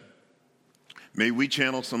confession, may we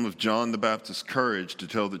channel some of John the Baptist's courage to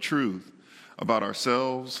tell the truth about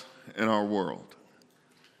ourselves and our world.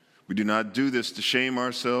 We do not do this to shame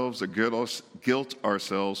ourselves or guilt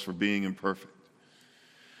ourselves for being imperfect.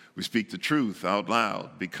 We speak the truth out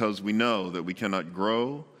loud because we know that we cannot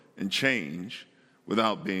grow and change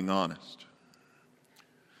without being honest.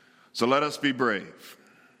 So let us be brave.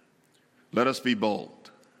 Let us be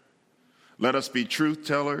bold. Let us be truth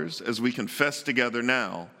tellers as we confess together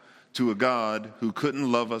now to a God who couldn't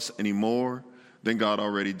love us any more than God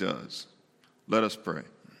already does. Let us pray.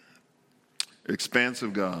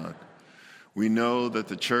 Expansive God, we know that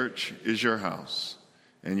the church is your house,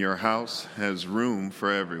 and your house has room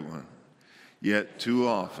for everyone. Yet too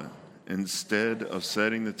often, instead of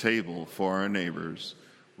setting the table for our neighbors,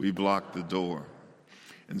 we block the door.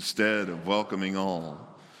 Instead of welcoming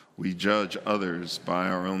all, we judge others by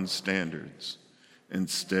our own standards.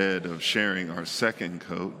 Instead of sharing our second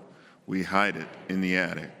coat, we hide it in the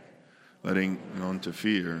attic, letting on to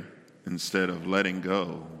fear instead of letting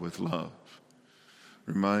go with love.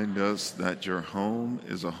 Remind us that your home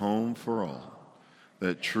is a home for all,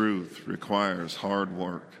 that truth requires hard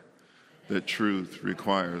work, that truth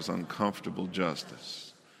requires uncomfortable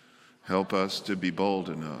justice. Help us to be bold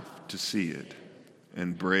enough to see it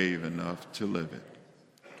and brave enough to live it.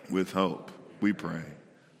 With hope, we pray.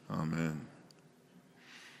 Amen.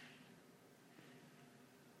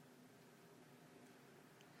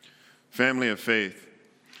 Family of faith,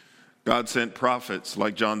 God sent prophets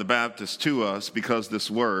like John the Baptist to us because this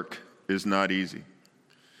work is not easy.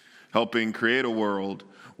 Helping create a world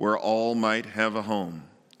where all might have a home,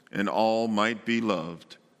 and all might be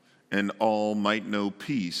loved, and all might know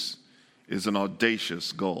peace is an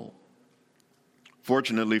audacious goal.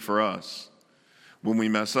 Fortunately for us, when we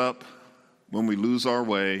mess up, when we lose our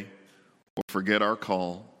way, or forget our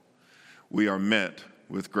call, we are met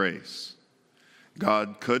with grace.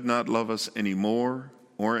 God could not love us any more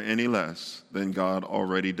or any less than God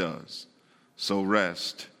already does. So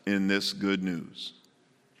rest in this good news.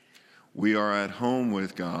 We are at home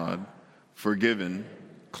with God, forgiven,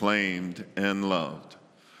 claimed, and loved.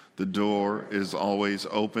 The door is always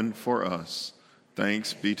open for us.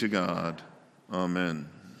 Thanks be to God. Amen.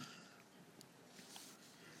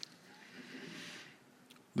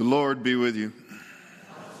 The Lord be with you.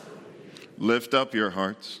 Lift up your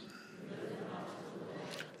hearts.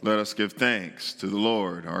 Let us give thanks to the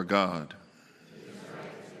Lord our God.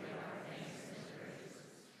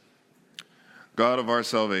 God of our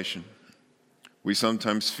salvation, we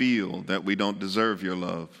sometimes feel that we don't deserve your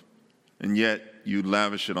love, and yet you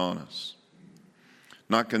lavish it on us.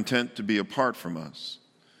 Not content to be apart from us,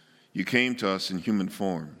 you came to us in human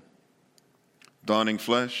form, donning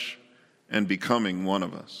flesh and becoming one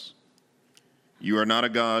of us. You are not a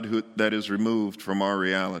God that is removed from our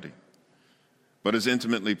reality, but is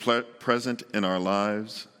intimately present in our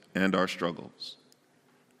lives and our struggles.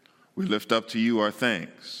 We lift up to you our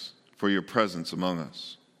thanks for your presence among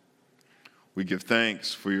us. We give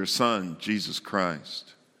thanks for your Son, Jesus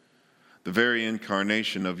Christ, the very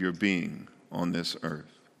incarnation of your being on this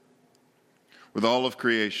earth. With all of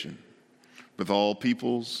creation, with all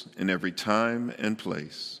peoples in every time and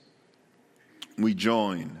place, we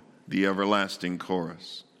join the everlasting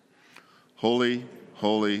chorus. Holy,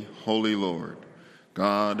 holy, holy Lord,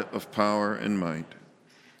 God of power and might,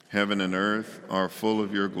 heaven and earth are full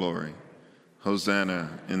of your glory.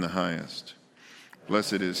 Hosanna in the highest.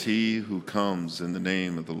 Blessed is he who comes in the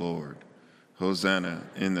name of the Lord. Hosanna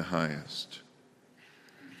in the highest.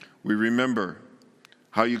 We remember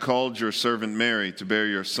how you called your servant Mary to bear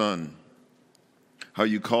your son, how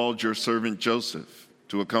you called your servant Joseph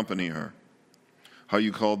to accompany her, how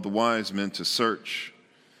you called the wise men to search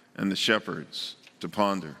and the shepherds to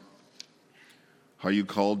ponder, how you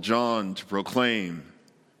called John to proclaim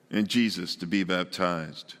and Jesus to be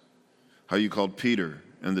baptized, how you called Peter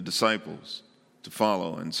and the disciples to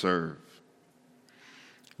follow and serve.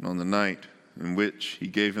 And on the night in which he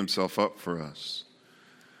gave himself up for us,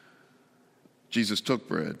 Jesus took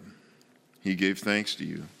bread. He gave thanks to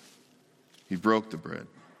you. He broke the bread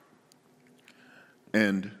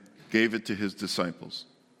and gave it to his disciples,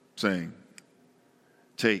 saying,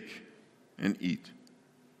 "Take and eat.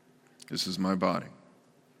 This is my body,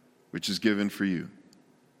 which is given for you.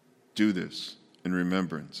 Do this in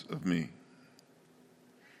remembrance of me."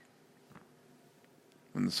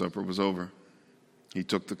 When the supper was over, he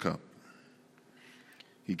took the cup.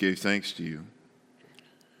 He gave thanks to you,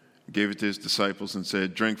 gave it to his disciples, and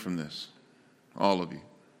said, "Drink from this, all of you.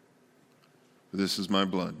 For this is my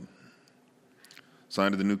blood,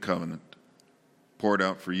 sign of the new covenant, poured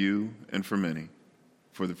out for you and for many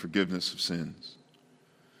for the forgiveness of sins.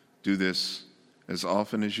 Do this as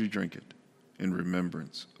often as you drink it in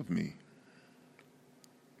remembrance of me."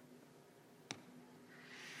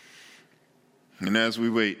 And as we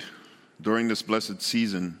wait during this blessed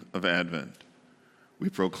season of Advent, we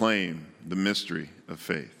proclaim the mystery of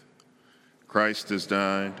faith. Christ has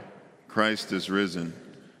died, Christ is risen,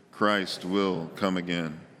 Christ will come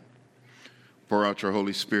again. Pour out your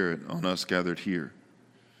Holy Spirit on us gathered here,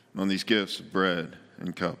 and on these gifts of bread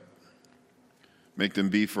and cup. Make them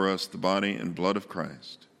be for us the body and blood of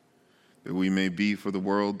Christ, that we may be for the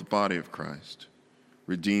world the body of Christ,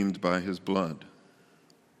 redeemed by his blood.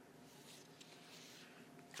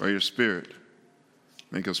 By your Spirit,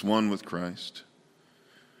 make us one with Christ,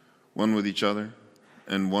 one with each other,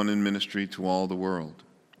 and one in ministry to all the world,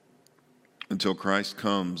 until Christ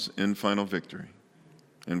comes in final victory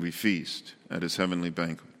and we feast at his heavenly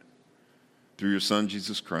banquet. Through your Son,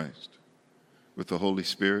 Jesus Christ, with the Holy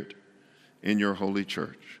Spirit, in your holy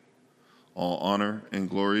church, all honor and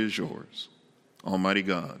glory is yours, Almighty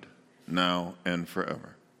God, now and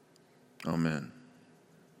forever. Amen.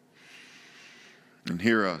 And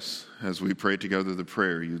hear us as we pray together the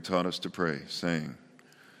prayer you taught us to pray, saying,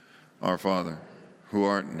 Our Father, who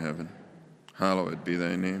art in heaven, hallowed be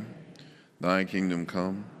thy name. Thy kingdom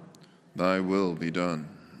come, thy will be done,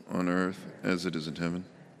 on earth as it is in heaven.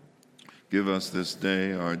 Give us this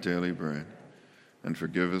day our daily bread, and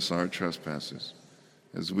forgive us our trespasses,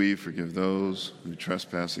 as we forgive those who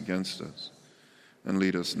trespass against us. And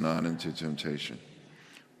lead us not into temptation,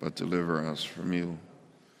 but deliver us from evil.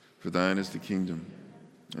 For thine is the kingdom,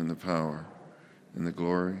 and the power, and the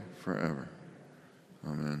glory forever.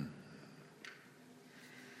 Amen.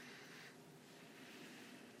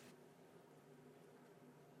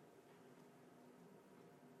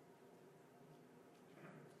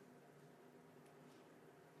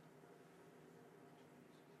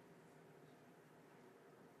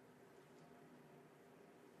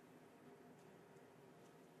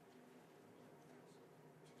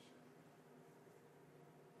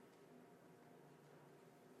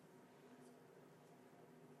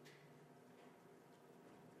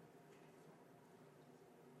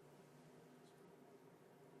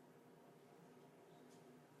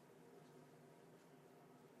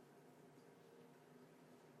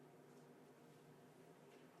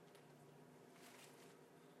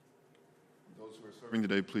 Those who are serving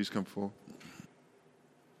today, please come forward.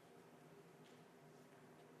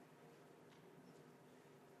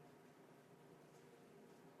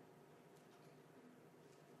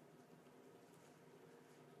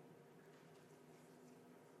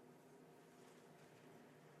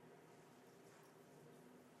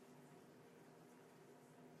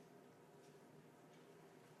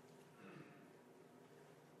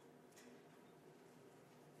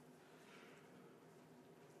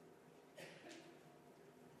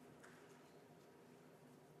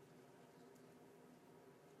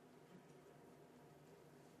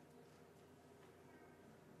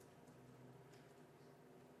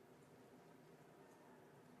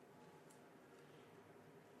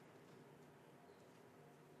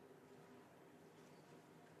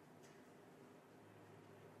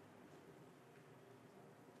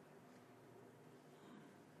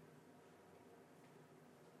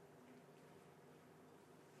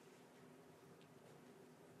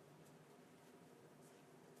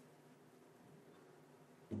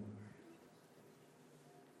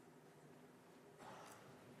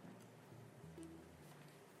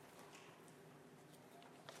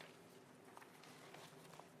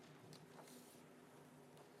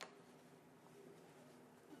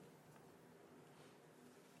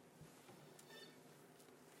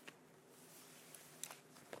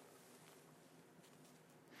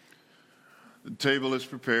 The table is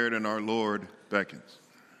prepared and our Lord beckons.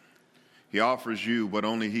 He offers you what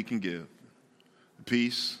only he can give, the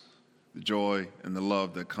peace, the joy, and the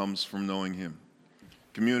love that comes from knowing him,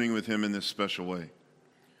 communing with him in this special way.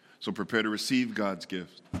 So prepare to receive God's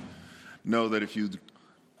gift. Know that if you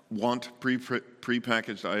want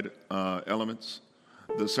prepackaged elements,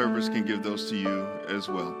 the servers can give those to you as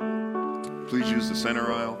well. Please use the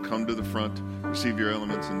center aisle, come to the front, receive your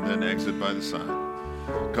elements, and then exit by the side.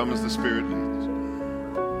 Come as the Spirit leads.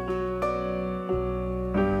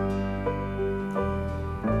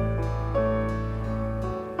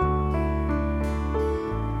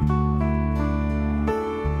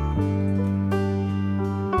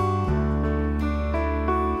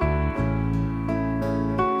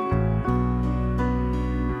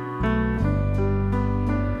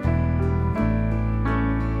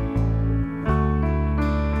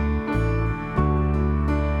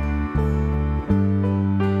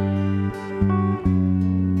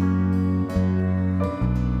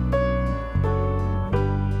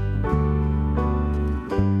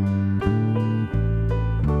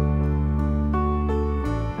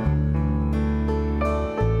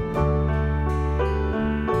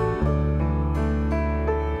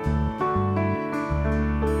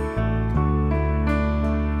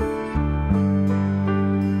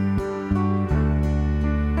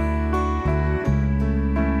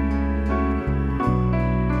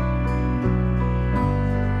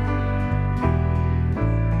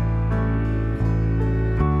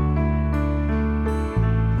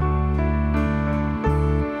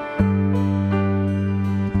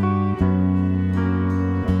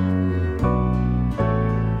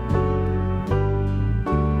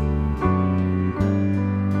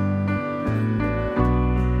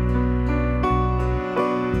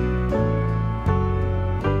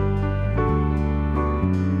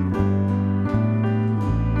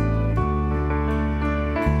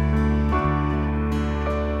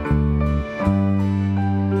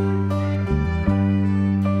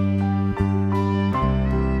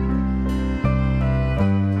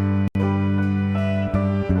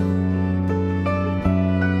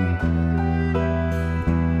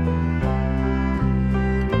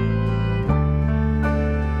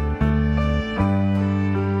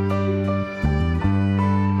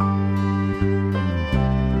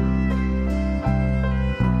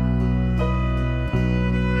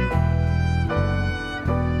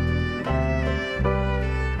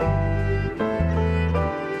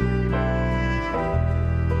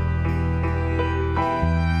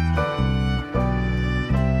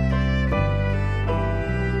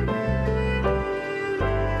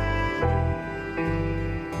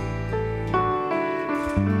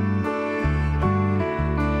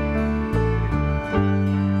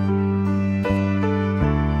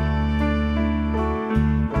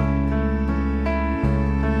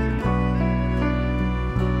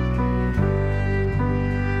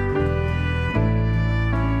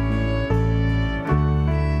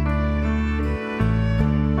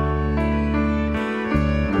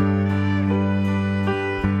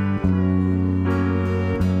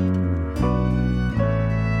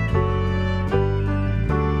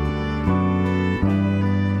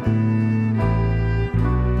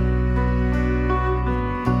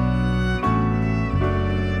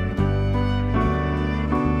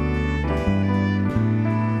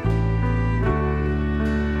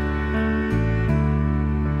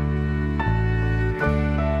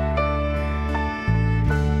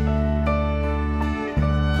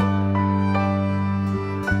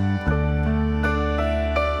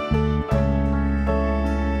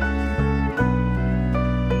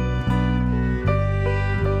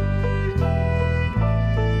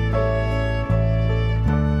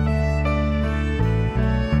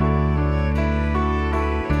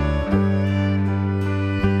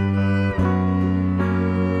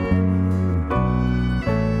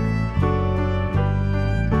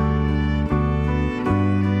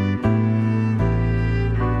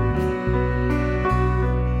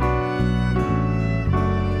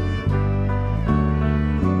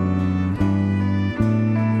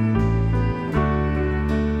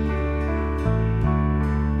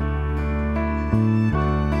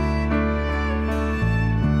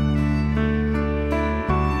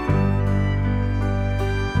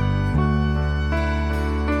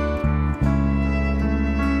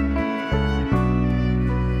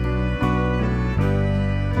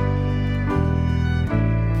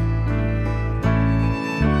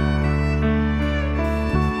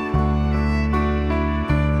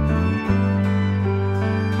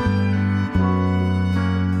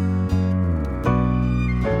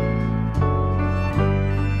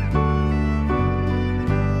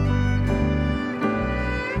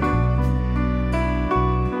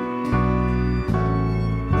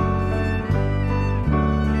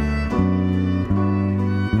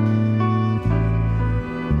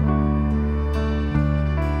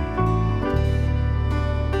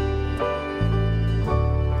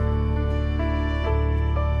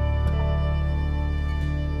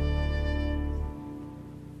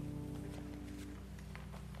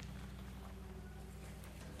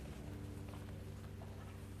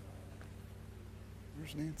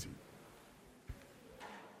 Where's Nancy?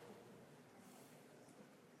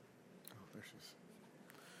 Oh, there she is.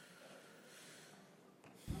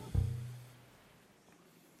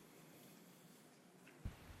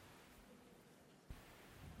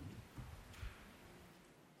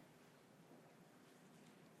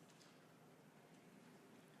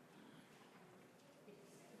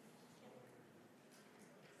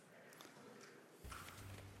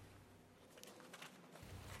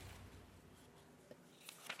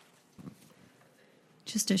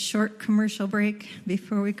 Just a short commercial break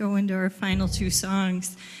before we go into our final two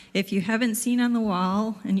songs. If you haven't seen on the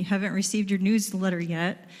wall and you haven't received your newsletter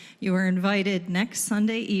yet, you are invited next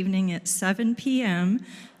Sunday evening at 7 p.m.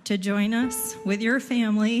 to join us with your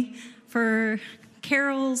family for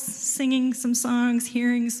carols, singing some songs,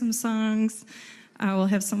 hearing some songs. We'll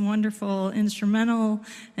have some wonderful instrumental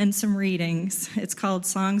and some readings. It's called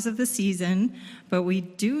Songs of the Season, but we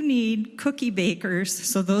do need cookie bakers.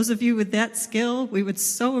 So those of you with that skill, we would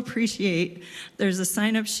so appreciate. There's a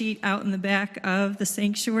sign-up sheet out in the back of the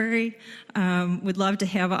sanctuary. We'd love to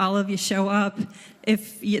have all of you show up.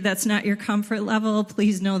 If that's not your comfort level,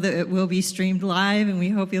 please know that it will be streamed live, and we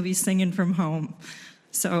hope you'll be singing from home.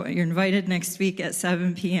 So you're invited next week at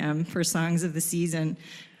 7 p.m. for Songs of the Season.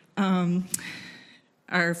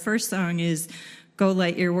 Our first song is Go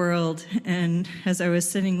Light Your World. And as I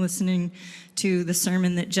was sitting listening to the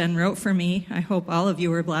sermon that Jen wrote for me, I hope all of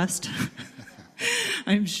you were blessed.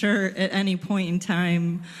 I'm sure at any point in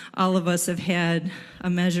time, all of us have had a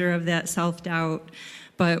measure of that self-doubt.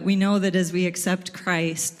 But we know that as we accept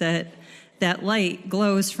Christ, that light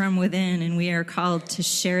glows from within, and we are called to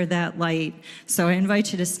share that light. So I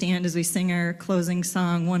invite you to stand as we sing our closing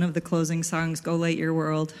song, one of the closing songs, Go Light Your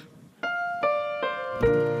World.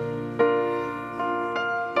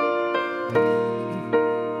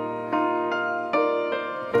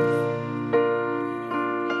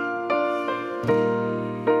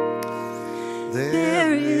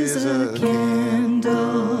 There is a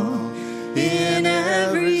candle in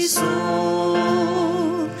every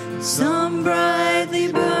soul, some brightly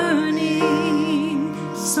burning,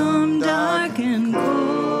 some dark and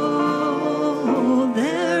cold.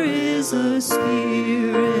 There is a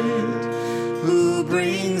spirit who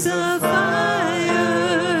brings a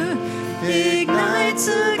fire, ignites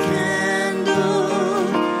a candle,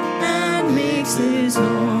 and makes his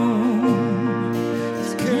home.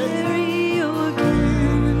 Carry your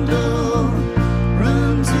candle,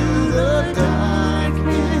 run to the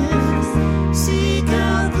darkness, seek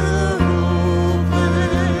out the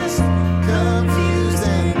hopeless, confused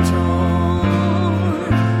and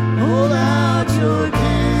torn. Hold out your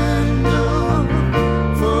candle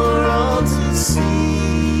for all to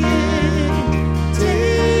see it.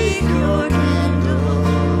 Take your candle,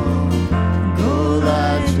 go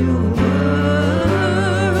light your world.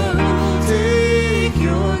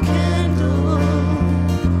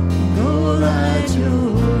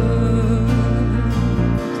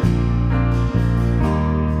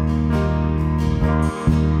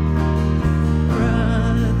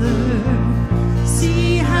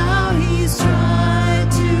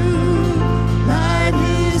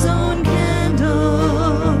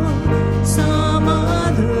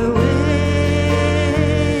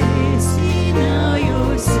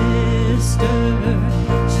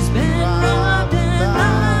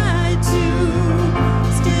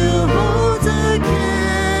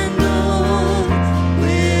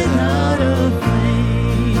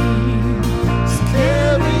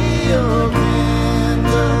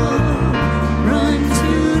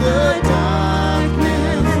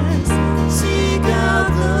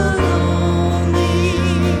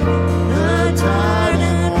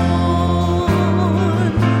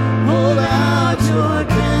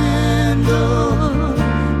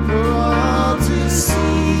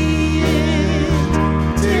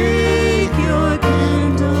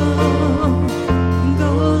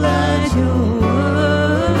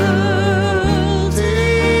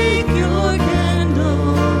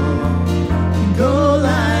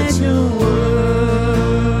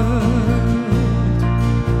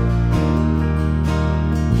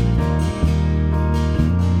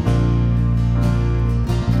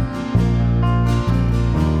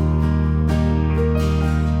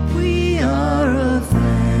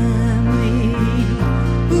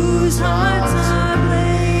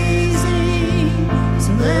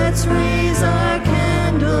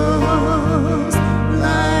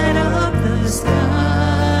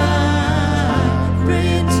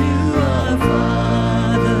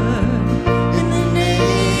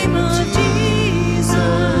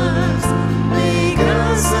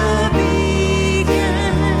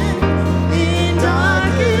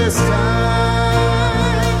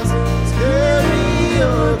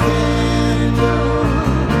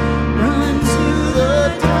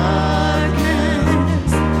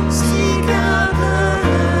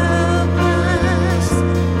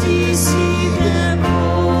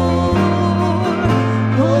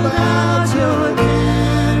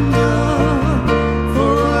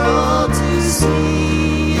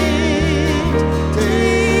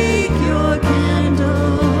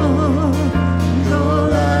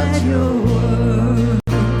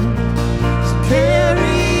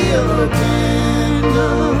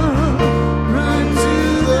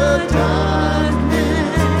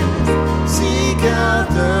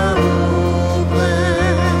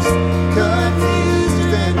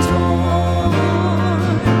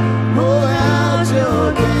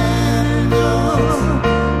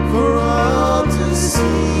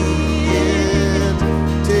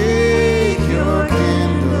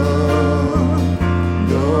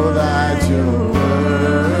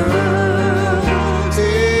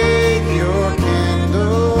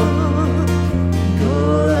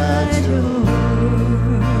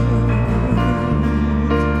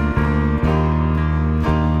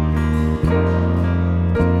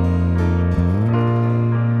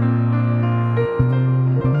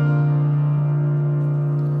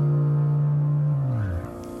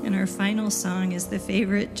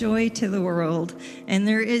 brought joy to the world, and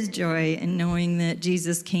there is joy in knowing that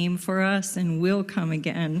Jesus came for us and will come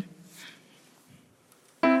again.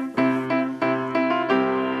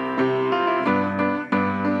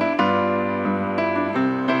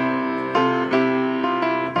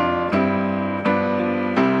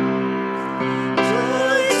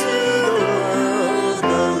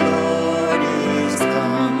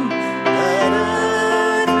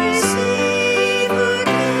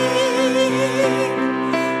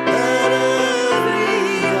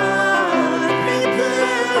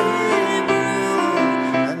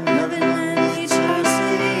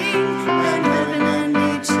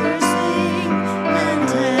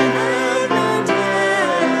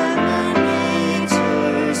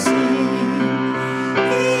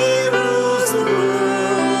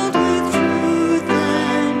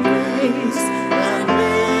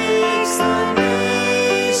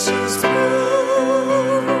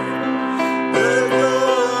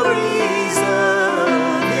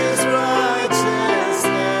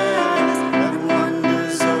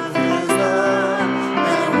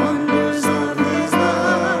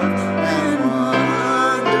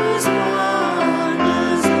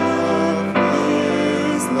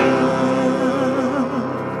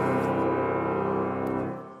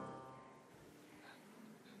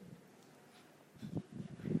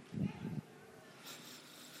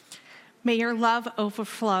 May your love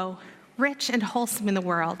overflow, rich and wholesome in the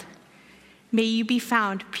world. May you be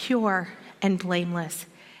found pure and blameless,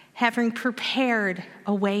 having prepared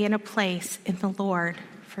a way and a place in the Lord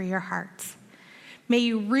for your hearts. May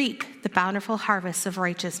you reap the bountiful harvest of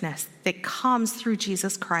righteousness that comes through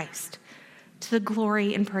Jesus Christ, to the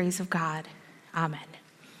glory and praise of God. Amen.